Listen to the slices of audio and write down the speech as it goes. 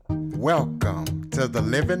Welcome to the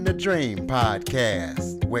Living the Dream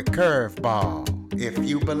podcast with Curveball. If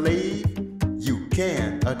you believe, you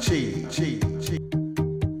can achieve.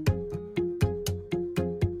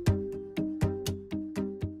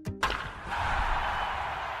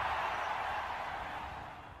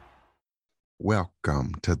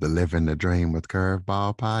 Welcome to the Living the Dream with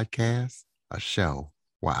Curveball podcast, a show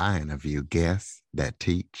where I interview guests that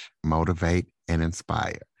teach, motivate, and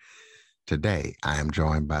inspire. Today, I am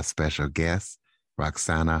joined by special guest,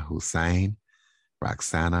 Roxana Hussain.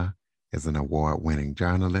 Roxana is an award-winning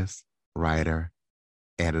journalist, writer,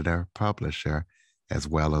 editor, publisher, as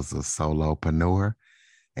well as a solopreneur,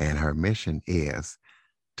 and her mission is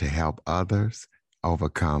to help others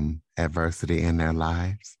overcome adversity in their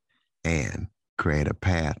lives and create a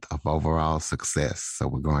path of overall success. So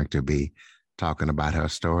we're going to be talking about her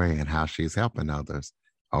story and how she's helping others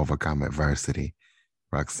overcome adversity.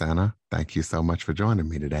 Roxana, thank you so much for joining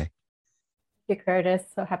me today. Thank you, Curtis.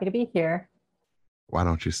 So happy to be here. Why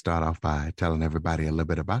don't you start off by telling everybody a little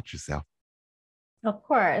bit about yourself? Of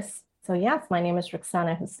course. So yes, my name is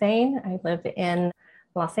Roxana Hussain. I live in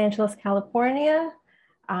Los Angeles, California.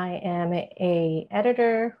 I am an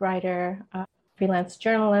editor, writer, freelance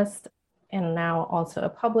journalist, and now also a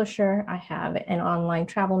publisher. I have an online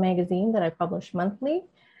travel magazine that I publish monthly.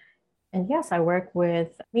 And yes, I work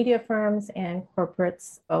with media firms and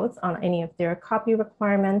corporates both on any of their copy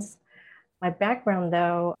requirements. My background,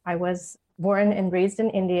 though, I was born and raised in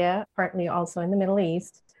India, partly also in the Middle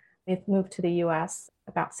East. We've moved to the US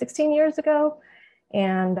about 16 years ago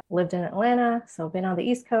and lived in Atlanta, so been on the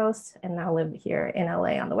East Coast and now live here in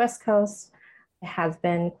LA on the West Coast. It has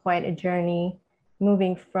been quite a journey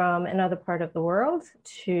moving from another part of the world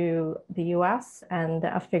to the US and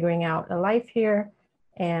figuring out a life here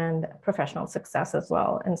and professional success as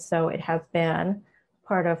well. And so it has been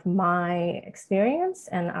part of my experience,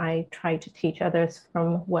 and I try to teach others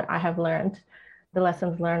from what I have learned, the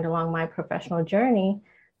lessons learned along my professional journey,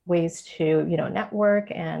 ways to,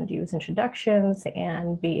 network and use introductions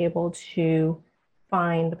and be able to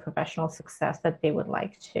find the professional success that they would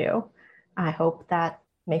like to. I hope that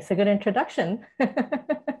makes a good introduction.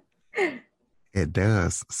 It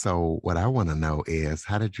does. So what I want to know is,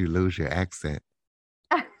 how did you lose your accent?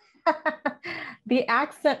 The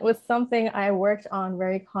accent was something I worked on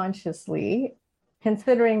very consciously,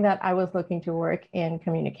 considering that I was looking to work in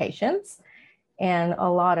communications. And a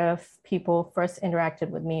lot of people first interacted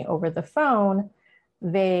with me over the phone.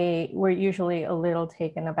 They were usually a little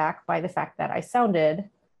taken aback by the fact that I sounded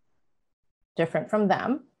different from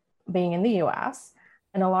them, being in the US.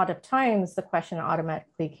 And a lot of times the question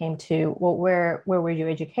automatically came to, well, where were you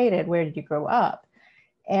educated? Where did you grow up?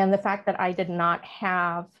 And the fact that I did not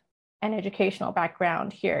have an educational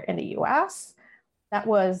background here in the US, that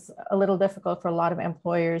was a little difficult for a lot of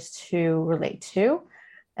employers to relate to.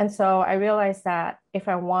 And so I realized that if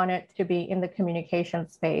I wanted to be in the communication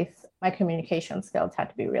space, my communication skills had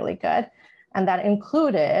to be really good. And that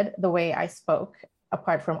included the way I spoke,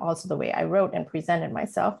 apart from also the way I wrote and presented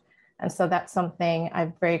myself. And so that's something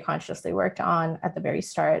I very consciously worked on at the very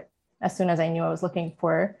start. As soon as I knew I was looking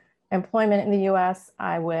for employment in the US,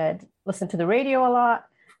 I would listen to the radio a lot.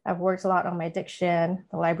 I've worked a lot on my diction.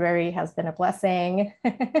 The library has been a blessing.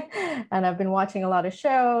 And I've been watching a lot of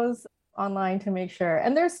shows online to make sure.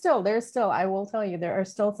 And there's still, I will tell you, there are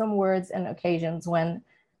still some words and occasions when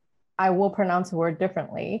I will pronounce a word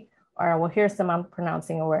differently, or I will hear someone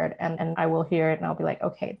pronouncing a word and I will hear it and I'll be like,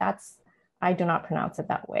 okay, I do not pronounce it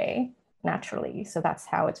that way naturally. So that's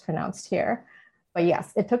how it's pronounced here. But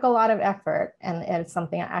yes, it took a lot of effort, and it's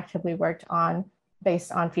something I actively worked on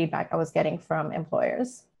based on feedback I was getting from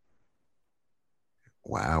employers.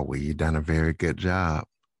 Wow, well, you've done a very good job.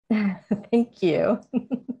 Thank you.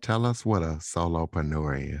 Tell us what a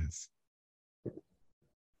solopreneur is.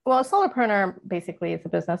 Well, a solopreneur basically is a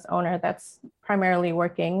business owner that's primarily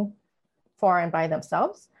working for and by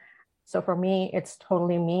themselves. So for me, it's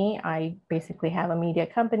totally me. I basically have a media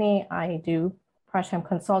company. I do part-time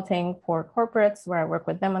consulting for corporates where I work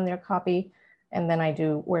with them on their copy. And then I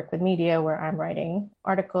do work with media where I'm writing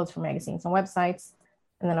articles for magazines and websites.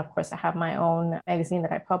 And then, of course, I have my own magazine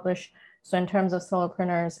that I publish. So in terms of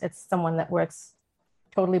solopreneurs, it's someone that works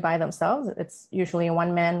totally by themselves. It's usually a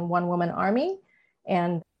one-man, one-woman army.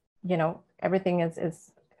 And, everything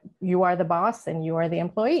is you are the boss and you are the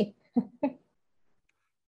employee.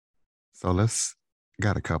 So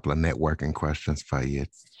got a couple of networking questions for you.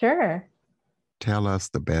 Sure. Tell us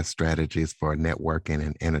the best strategies for networking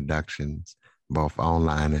and introductions, both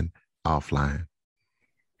online and offline.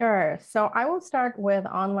 Sure. So I will start with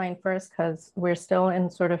online first because we're still in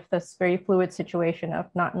sort of this very fluid situation of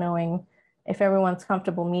not knowing if everyone's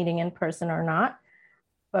comfortable meeting in person or not.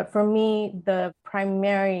 But for me, the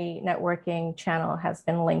primary networking channel has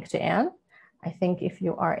been LinkedIn. I think if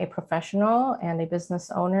you are a professional and a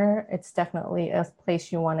business owner, it's definitely a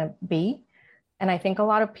place you want to be. And I think a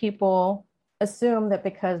lot of people assume that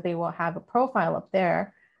because they will have a profile up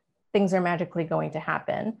there, things are magically going to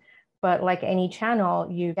happen. But like any channel,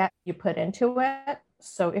 you put into it.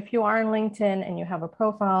 So if you are on LinkedIn and you have a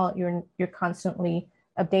profile, you're constantly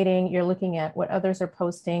updating, you're looking at what others are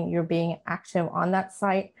posting, you're being active on that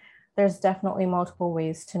site. There's definitely multiple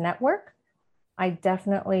ways to network. I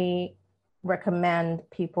definitely recommend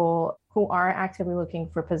people who are actively looking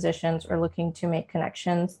for positions or looking to make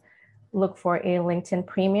connections, look for a LinkedIn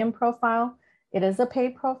premium profile. It is a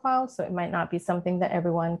paid profile, so it might not be something that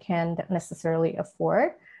everyone can necessarily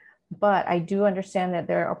afford. But I do understand that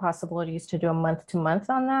there are possibilities to do a month to month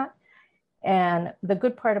on that. And the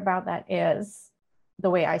good part about that is the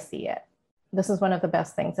way I see it. This is one of the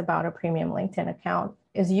best things about a premium LinkedIn account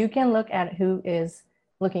is you can look at who is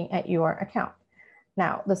looking at your account.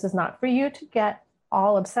 Now, this is not for you to get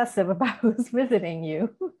all obsessive about who's visiting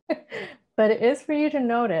you, but it is for you to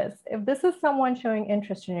notice if this is someone showing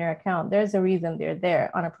interest in your account, there's a reason they're there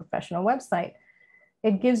on a professional website.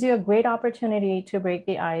 It gives you a great opportunity to break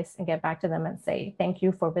the ice and get back to them and say, thank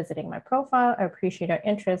you for visiting my profile. I appreciate your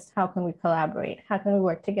interest. How can we collaborate? How can we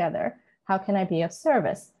work together? How can I be of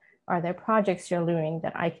service? Are there projects you're doing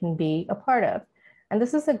that I can be a part of? And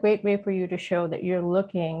this is a great way for you to show that you're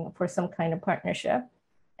looking for some kind of partnership.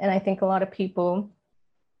 And I think a lot of people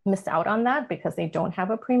miss out on that because they don't have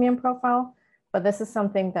a premium profile. But this is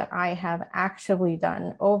something that I have actively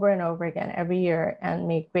done over and over again every year and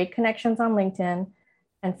made great connections on LinkedIn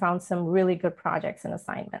and found some really good projects and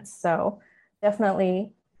assignments. So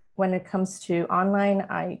definitely when it comes to online,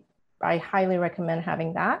 I highly recommend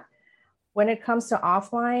having that. When it comes to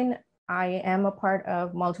offline, I am a part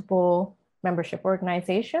of multiple membership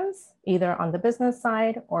organizations, either on the business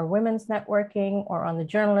side or women's networking or on the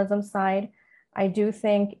journalism side. I do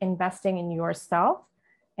think investing in yourself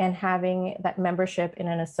and having that membership in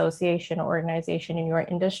an association or organization in your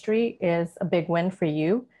industry is a big win for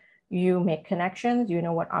you. You make connections, you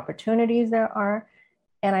know what opportunities there are.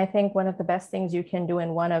 And I think one of the best things you can do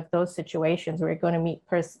in one of those situations where you're going to meet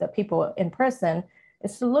people in person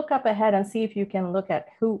is to look up ahead and see if you can look at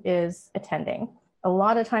who is attending. A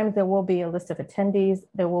lot of times there will be a list of attendees.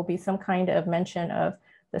 There will be some kind of mention of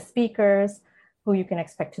the speakers, who you can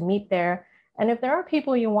expect to meet there. And if there are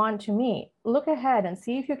people you want to meet, look ahead and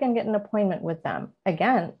see if you can get an appointment with them.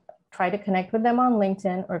 Again, try to connect with them on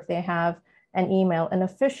LinkedIn, or if they have an email, an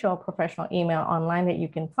official professional email online that you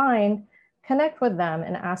can find, connect with them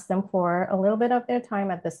and ask them for a little bit of their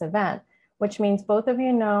time at this event, which means both of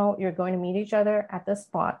you know you're going to meet each other at this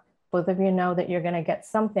spot. Both of you know that you're going to get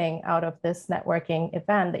something out of this networking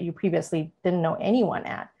event that you previously didn't know anyone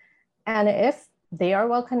at. And if they are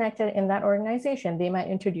well connected in that organization, they might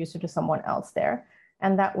introduce you to someone else there.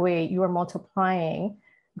 And that way you are multiplying,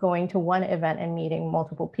 going to one event and meeting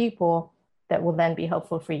multiple people that will then be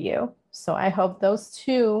helpful for you. So I hope those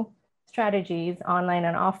two strategies, online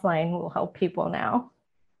and offline, will help people now.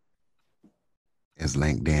 Is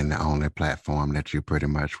LinkedIn the only platform that you pretty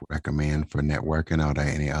much recommend for networking, or are there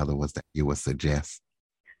any other ones that you would suggest?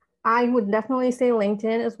 I would definitely say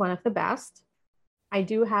LinkedIn is one of the best. I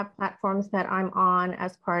do have platforms that I'm on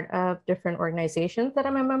as part of different organizations that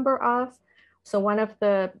I'm a member of. So one of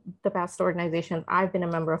the best organizations I've been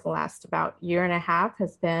a member of the last about year and a half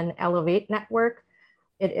has been Elevate Network.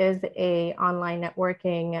 It is a online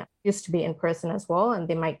networking, used to be in person as well, and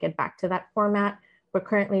they might get back to that format. But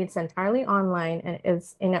currently it's entirely online and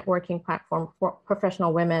is a networking platform for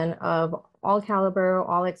professional women of all caliber,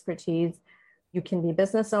 all expertise. You can be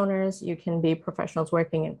business owners, you can be professionals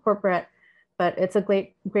working in corporate, but it's a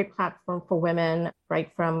great platform for women,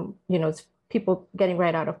 right from, people getting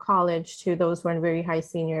right out of college to those who are in very high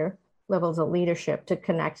senior levels of leadership to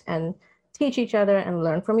connect and teach each other and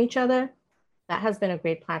learn from each other. That has been a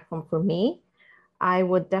great platform for me. I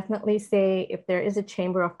would definitely say if there is a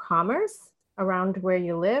chamber of commerce around where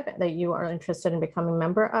you live that you are interested in becoming a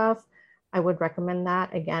member of, I would recommend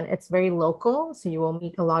that. Again, it's very local, so you will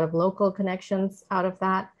meet a lot of local connections out of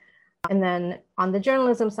that. And then on the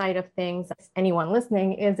journalism side of things, if anyone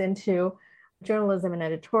listening is into journalism and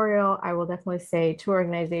editorial, I will definitely say two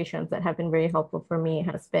organizations that have been very helpful for me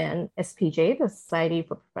has been SPJ, the Society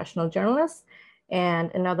for Professional Journalists,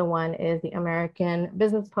 and another one is the American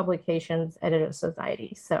Business Publications Editor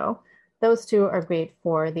Society. So those two are great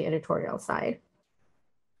for the editorial side.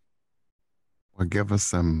 Well, give us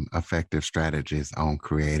some effective strategies on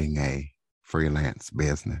creating a freelance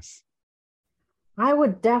business. I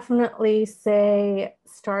would definitely say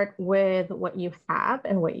start with what you have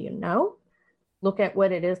and what you know. Look at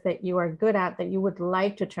what it is that you are good at that you would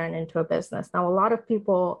like to turn into a business. Now, a lot of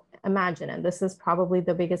people imagine, and this is probably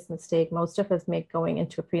the biggest mistake most of us make going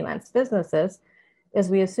into freelance businesses, is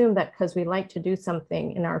we assume that because we like to do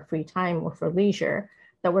something in our free time or for leisure,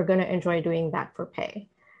 that we're going to enjoy doing that for pay.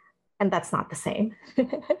 And that's not the same.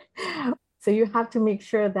 So you have to make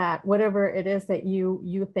sure that whatever it is that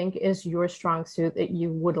you think is your strong suit that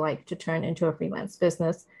you would like to turn into a freelance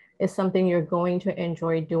business is something you're going to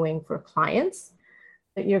enjoy doing for clients,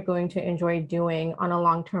 that you're going to enjoy doing on a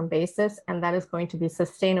long-term basis, and that is going to be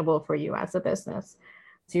sustainable for you as a business.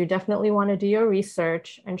 So you definitely want to do your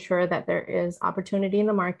research, ensure that there is opportunity in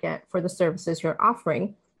the market for the services you're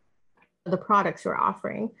offering, the products you're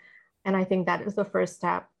offering. And I think that is the first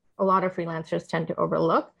step a lot of freelancers tend to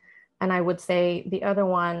overlook. And I would say the other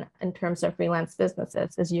one in terms of freelance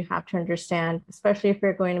businesses is you have to understand, especially if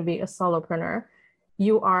you're going to be a solopreneur,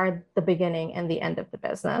 you are the beginning and the end of the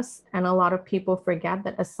business. And a lot of people forget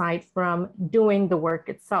that aside from doing the work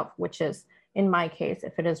itself, which is in my case,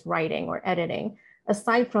 if it is writing or editing,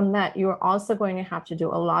 aside from that, you're also going to have to do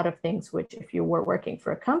a lot of things, which if you were working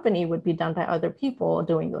for a company would be done by other people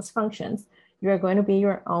doing those functions. You're going to be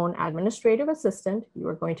your own administrative assistant. You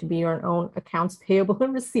are going to be your own accounts payable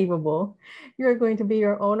and receivable. You're going to be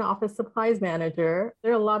your own office supplies manager.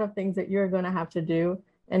 There are a lot of things that you're going to have to do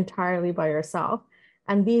entirely by yourself.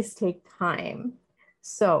 And these take time.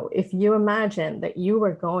 So if you imagine that you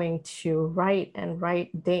were going to write and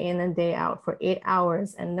write day in and day out for 8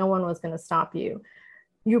 hours and no one was going to stop you,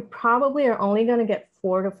 you probably are only going to get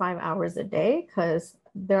 4 to 5 hours a day because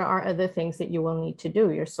there are other things that you will need to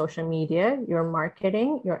do. Your social media, your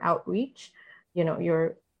marketing, your outreach,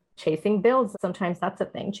 you're chasing bills. Sometimes that's a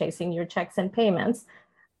thing, chasing your checks and payments,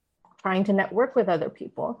 trying to network with other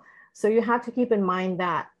people. So you have to keep in mind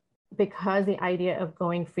that because the idea of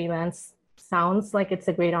going freelance sounds like it's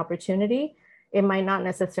a great opportunity, it might not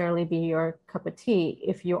necessarily be your cup of tea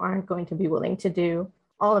if you aren't going to be willing to do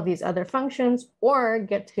all of these other functions or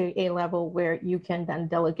get to a level where you can then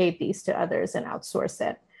delegate these to others and outsource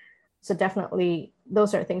it. So definitely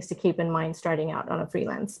those are things to keep in mind starting out on a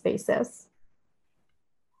freelance basis.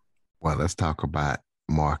 Well, let's talk about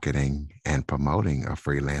marketing and promoting a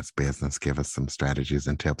freelance business. Give us some strategies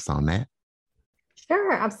and tips on that.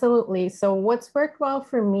 Sure, absolutely. So what's worked well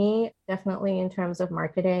for me, definitely in terms of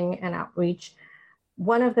marketing and outreach,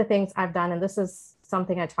 one of the things I've done, and this is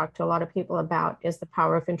something I talk to a lot of people about, is the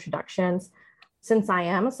power of introductions. Since I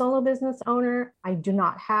am a solo business owner, I do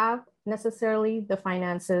not have necessarily the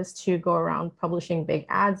finances to go around publishing big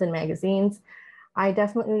ads in magazines. I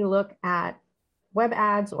definitely look at web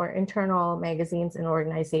ads or internal magazines and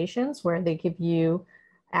organizations where they give you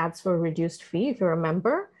ads for a reduced fee if you're a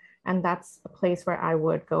member. And that's a place where I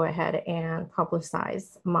would go ahead and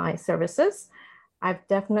publicize my services. I've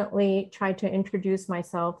definitely tried to introduce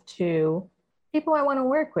myself to people I want to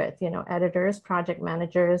work with, editors, project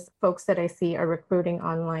managers, folks that I see are recruiting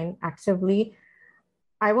online actively.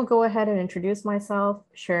 I will go ahead and introduce myself,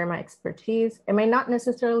 share my expertise. It may not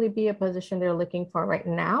necessarily be a position they're looking for right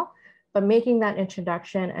now, but making that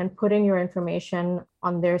introduction and putting your information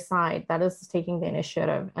on their side, that is taking the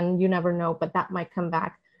initiative. And you never know, but that might come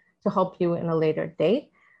back to help you in a later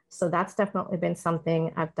date. So that's definitely been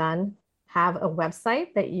something I've done. Have a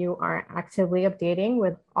website that you are actively updating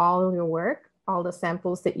with all your work, all the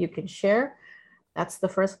samples that you can share. That's the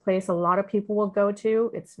first place a lot of people will go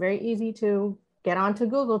to. It's very easy to get onto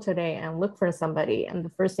Google today and look for somebody. And the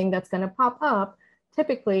first thing that's going to pop up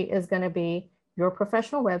typically is going to be your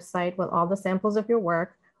professional website with all the samples of your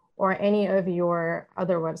work or any of your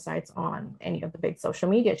other websites on any of the big social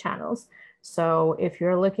media channels. So if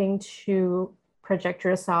you're looking to project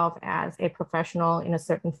yourself as a professional in a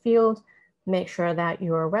certain field, make sure that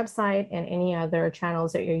your website and any other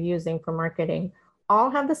channels that you're using for marketing all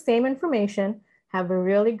have the same information, have a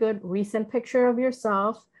really good recent picture of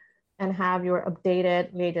yourself, and have your updated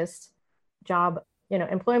latest job,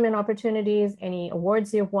 employment opportunities, any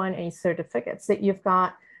awards you've won, any certificates that you've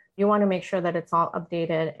got. You want to make sure that it's all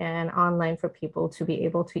updated and online for people to be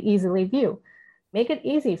able to easily view. Make it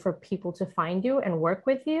easy for people to find you and work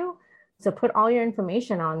with you. So put all your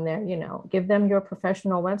information on there, give them your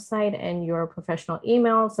professional website and your professional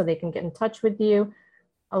email so they can get in touch with you.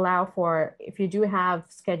 Allow for, if you do have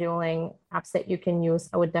scheduling apps that you can use,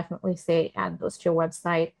 I would definitely say add those to your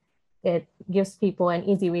website. It gives people an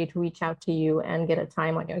easy way to reach out to you and get a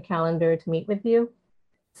time on your calendar to meet with you.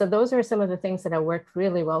 So those are some of the things that have worked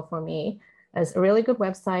really well for me, as a really good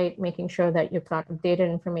website, making sure that you've got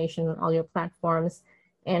updated information on all your platforms,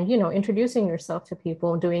 and introducing yourself to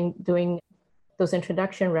people, doing those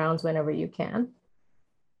introduction rounds whenever you can.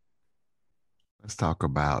 Let's talk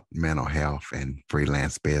about mental health and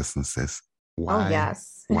freelance businesses. Oh, Why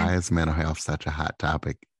yes. why is mental health such a hot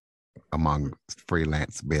topic among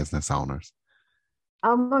freelance business owners?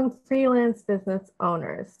 Among freelance business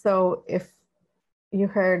owners. So if you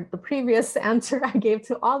heard the previous answer I gave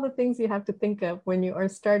to all the things you have to think of when you are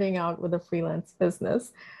starting out with a freelance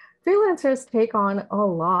business, freelancers take on a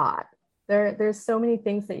lot. There's so many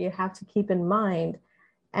things that you have to keep in mind.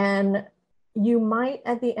 And you might,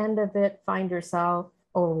 at the end of it, find yourself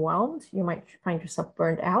overwhelmed. You might find yourself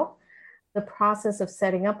burned out. The process of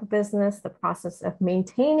setting up a business, the process of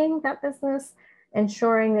maintaining that business,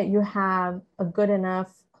 ensuring that you have a good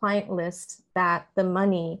enough client list that the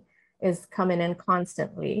money is coming in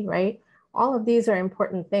constantly, right? All of these are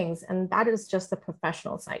important things. And that is just the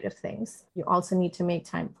professional side of things. You also need to make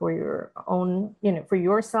time for your own, for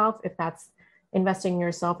yourself, if that's investing in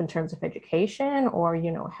yourself in terms of education or,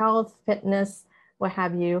 health, fitness, what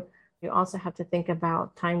have you. You also have to think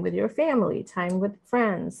about time with your family, time with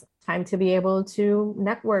friends, time to be able to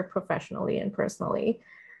network professionally and personally.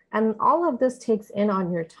 And all of this takes in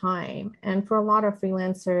on your time. And for a lot of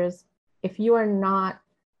freelancers, if you are not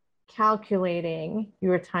calculating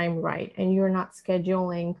your time right and you're not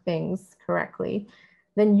scheduling things correctly,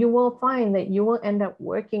 then you will find that you will end up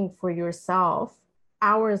working for yourself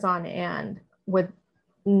hours on end with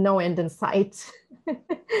no end in sight.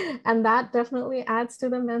 And that definitely adds to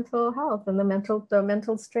the mental health and the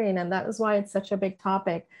mental strain. And that is why it's such a big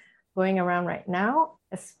topic going around right now,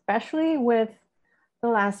 especially with the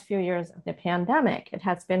last few years of the pandemic. It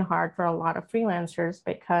has been hard for a lot of freelancers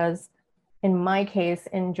because in my case,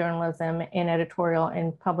 in journalism, in editorial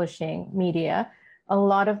and publishing media, a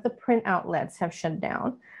lot of the print outlets have shut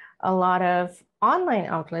down. A lot of online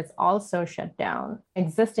outlets also shut down.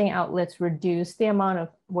 Existing outlets reduced the amount of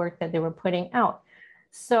work that they were putting out.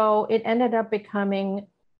 So it ended up becoming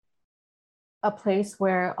a place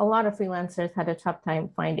where a lot of freelancers had a tough time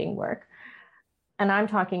finding work. And I'm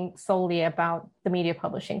talking solely about the media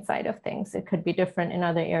publishing side of things. It could be different in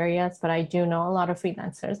other areas, but I do know a lot of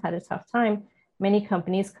freelancers had a tough time. Many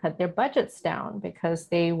companies cut their budgets down because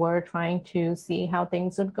they were trying to see how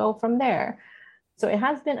things would go from there. So it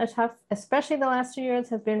has been a tough, especially the last 2 years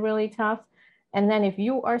has been really tough. And then if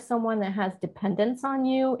you are someone that has dependence on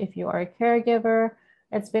you, if you are a caregiver,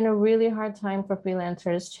 it's been a really hard time for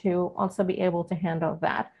freelancers to also be able to handle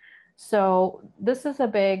that. So this is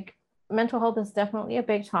mental health is definitely a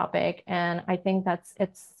big topic. And I think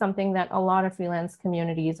it's something that a lot of freelance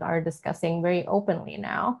communities are discussing very openly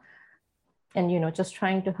now. And, just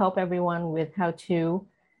trying to help everyone with how to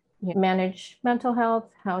manage mental health,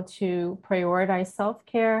 how to prioritize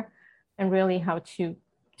self-care, and really how to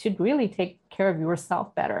really take care of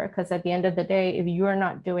yourself better. Because at the end of the day, if you're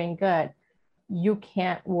not doing good, you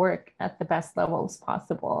can't work at the best levels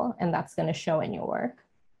possible. And that's going to show in your work.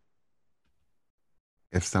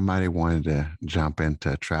 If somebody wanted to jump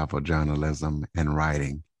into travel journalism and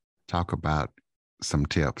writing, talk about some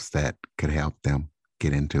tips that could help them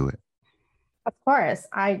get into it. Of course,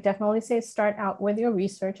 I definitely say start out with your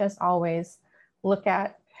research as always. Look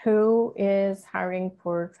at who is hiring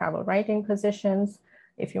for travel writing positions.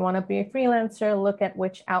 If you want to be a freelancer, look at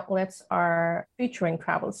which outlets are featuring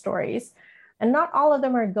travel stories. And not all of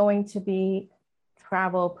them are going to be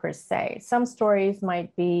travel per se. Some stories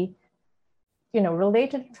might be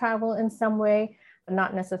related to travel in some way, but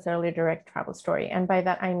not necessarily a direct travel story. And by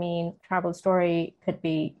that, I mean, travel story could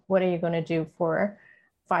be, what are you going to do for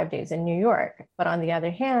 5 days in New York? But on the other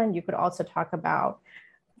hand, you could also talk about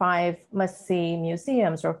 5 must-see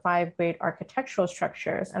museums or 5 great architectural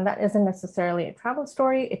structures. And that isn't necessarily a travel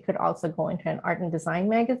story. It could also go into an art and design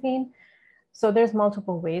magazine. So there's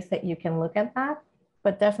multiple ways that you can look at that,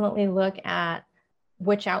 but definitely look at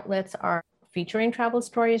which outlets are featuring travel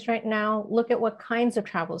stories right now. Look at what kinds of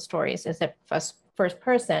travel stories. Is it first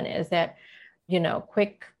person? Is it,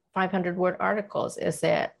 quick 500-word articles? Is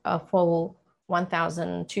it a full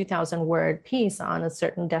 1,000, 2,000 word piece on a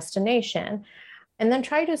certain destination? And then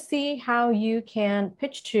try to see how you can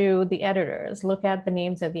pitch to the editors. Look at the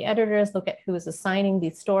names of the editors, look at who is assigning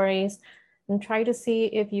these stories, and try to see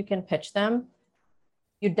if you can pitch them.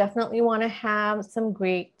 You definitely want to have some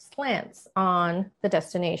great slants on the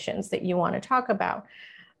destinations that you want to talk about.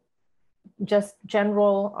 Just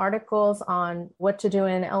general articles on what to do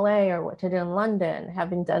in LA or what to do in London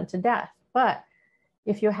have been done to death. But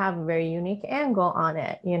if you have a very unique angle on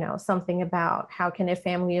it, something about how can a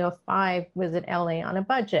family of 5 visit LA on a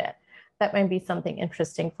budget, that might be something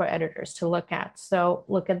interesting for editors to look at. So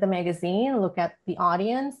look at the magazine, look at the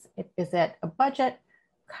audience. Is it a budget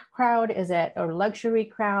crowd? Is it a luxury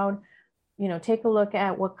crowd? take a look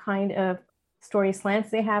at what kind of story slants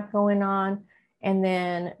they have going on, and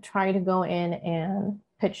then try to go in and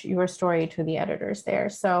pitch your story to the editors there.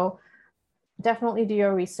 So definitely do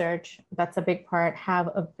your research. That's a big part. Have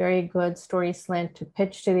a very good story slant to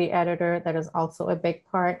pitch to the editor. That is also a big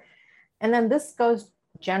part. And then this goes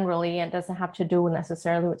generally, and doesn't have to do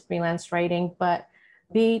necessarily with freelance writing, but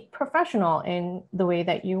be professional in the way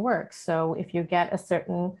that you work. So if you get a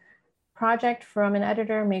certain project from an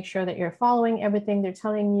editor, make sure that you're following everything they're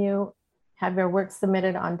telling you, have your work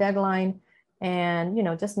submitted on deadline, and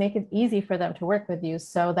just make it easy for them to work with you,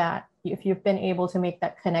 so that if you've been able to make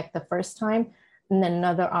that connect the first time, and then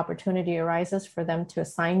another opportunity arises for them to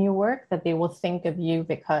assign you work, that they will think of you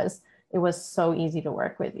because it was so easy to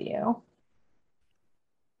work with you.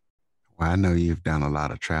 Well, I know you've done a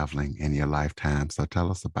lot of traveling in your lifetime, so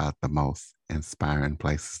tell us about the most inspiring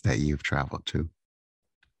places that you've traveled to.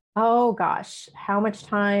 Oh gosh, how much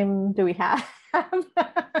time do we have?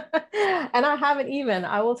 And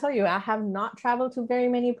I will tell you, I have not traveled to very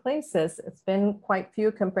many places. It's been quite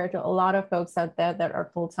few compared to a lot of folks out there that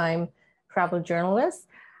are full-time travel journalists.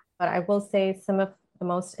 But I will say some of the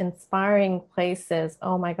most inspiring places,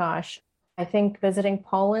 oh my gosh, I think visiting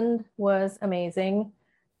Poland was amazing.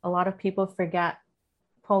 A lot of people forget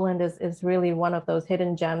Poland is really one of those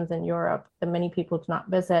hidden gems in Europe that many people do not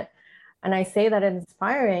visit. And I say that it's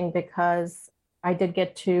inspiring because I did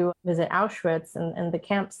get to visit Auschwitz and the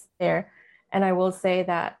camps there. And I will say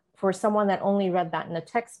that for someone that only read that in a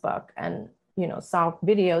textbook and, saw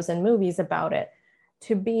videos and movies about it,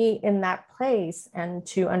 to be in that place and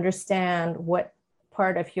to understand what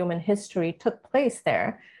part of human history took place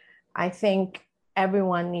there, I think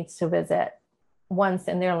everyone needs to visit once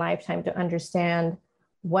in their lifetime to understand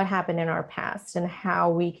what happened in our past and how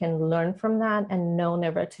we can learn from that and know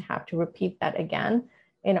never to have to repeat that again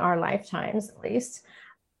in our lifetimes, at least.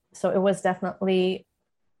 So it was definitely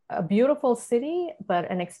a beautiful city,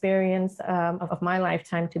 but an experience of my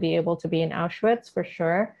lifetime to be able to be in Auschwitz for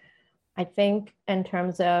sure. I think in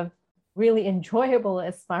terms of really enjoyable,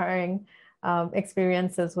 aspiring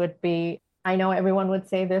experiences would be, I know everyone would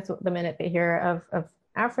say this the minute they hear of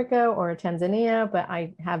Africa or Tanzania, but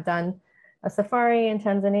I have done a safari in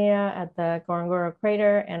Tanzania at the Ngorongoro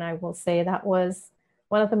crater. And I will say that was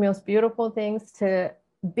one of the most beautiful things, to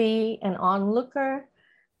be an onlooker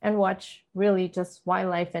and watch really just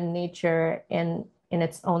wildlife and nature in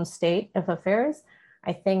its own state of affairs.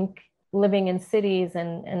 I think living in cities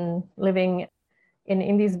and living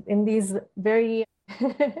in these very,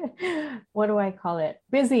 what do I call it?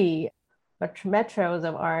 Busy metros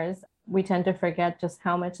of ours, we tend to forget just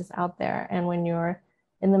how much is out there. And when you're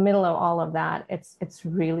in the middle of all of that, it's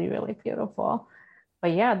really, really beautiful.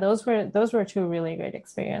 But yeah, those were two really great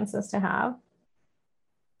experiences to have.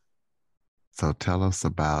 So tell us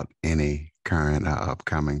about any current or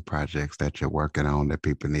upcoming projects that you're working on that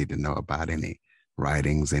people need to know about, any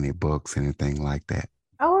writings, any books, anything like that.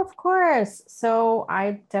 Oh, of course. So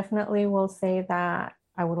I definitely will say that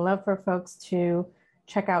I would love for folks to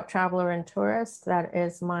check out Traveler and Tourist. That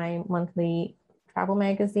is my monthly travel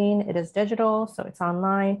magazine. It is digital, so it's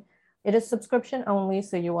online. It is subscription only,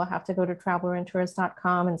 so you will have to go to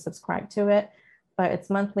travelerandtourist.com and subscribe to it. But it's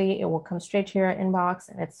monthly. It will come straight to your inbox,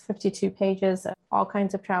 and it's 52 pages of all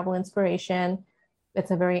kinds of travel inspiration.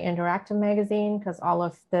 It's a very interactive magazine because all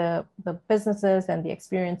of the businesses and the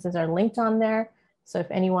experiences are linked on there. So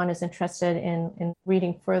if anyone is interested in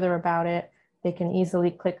reading further about it, they can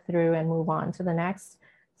easily click through and move on to the next.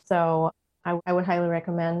 So I would highly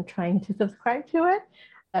recommend trying to subscribe to it.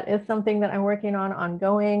 That is something that I'm working on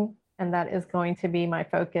ongoing, and that is going to be my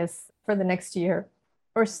focus for the next year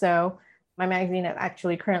or so. My magazine is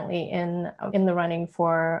actually currently in the running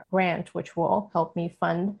for a grant, which will help me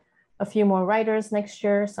fund a few more writers next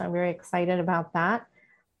year. So I'm very excited about that.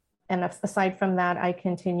 And aside from that, I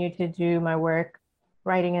continue to do my work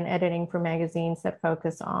writing and editing for magazines that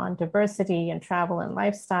focus on diversity and travel and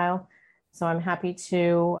lifestyle. So I'm happy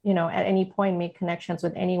to, at any point make connections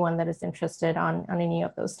with anyone that is interested on any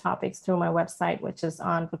of those topics through my website, which is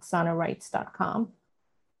on roxanawrites.com.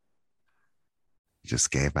 You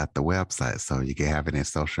just gave out the website, so you can have any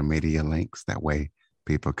social media links. That way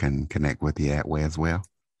people can connect with you that way as well.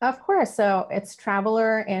 Of course. So it's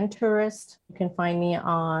Traveler and Tourist. You can find me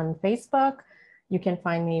on Facebook. You can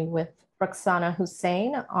find me with Roxana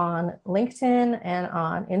Hussein on LinkedIn and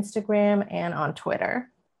on Instagram and on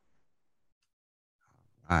Twitter.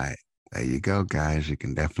 All right. There you go, guys. You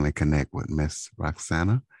can definitely connect with Miss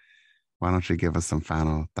Roxana. Why don't you give us some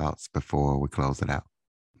final thoughts before we close it out?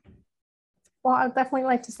 Well, I'd definitely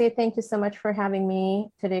like to say thank you so much for having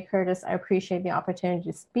me today, Curtis. I appreciate the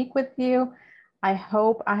opportunity to speak with you. I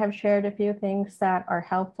hope I have shared a few things that are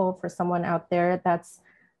helpful for someone out there that's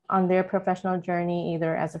on their professional journey,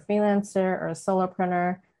 either as a freelancer or a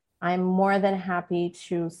solopreneur. I'm more than happy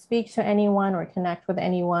to speak to anyone or connect with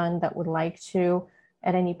anyone that would like to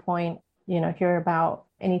at any point, hear about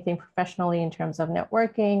anything professionally in terms of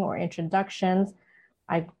networking or introductions.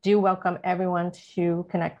 I do welcome everyone to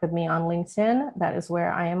connect with me on LinkedIn. That is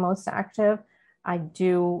where I am most active. I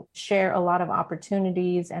do share a lot of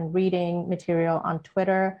opportunities and reading material on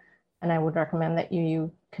Twitter, and I would recommend that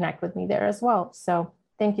you connect with me there as well. So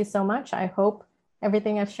thank you so much. I hope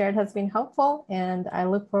everything I've shared has been helpful, and I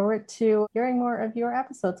look forward to hearing more of your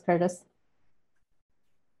episodes, Curtis.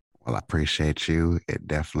 Well, I appreciate you. It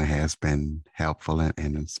definitely has been helpful and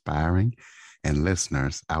inspiring. And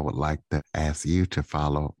listeners, I would like to ask you to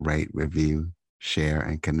follow, rate, review, share,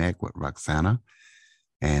 and connect with Roxana,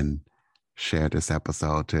 and share this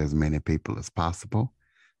episode to as many people as possible,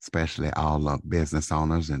 especially all the business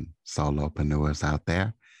owners and solopreneurs out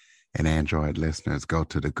there. And Android listeners, go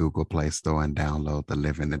to the Google Play Store and download the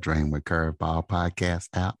Living the Dream with Curveball podcast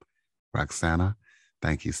app. Roxana,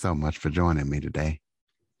 thank you so much for joining me today.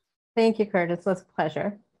 Thank you, Curtis. It was a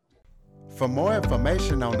pleasure. For more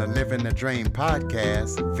information on the Living the Dream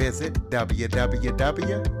podcast, visit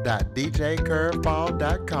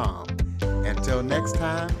www.djcurveball.com. Until next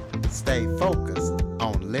time, stay focused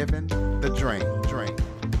on living the dream.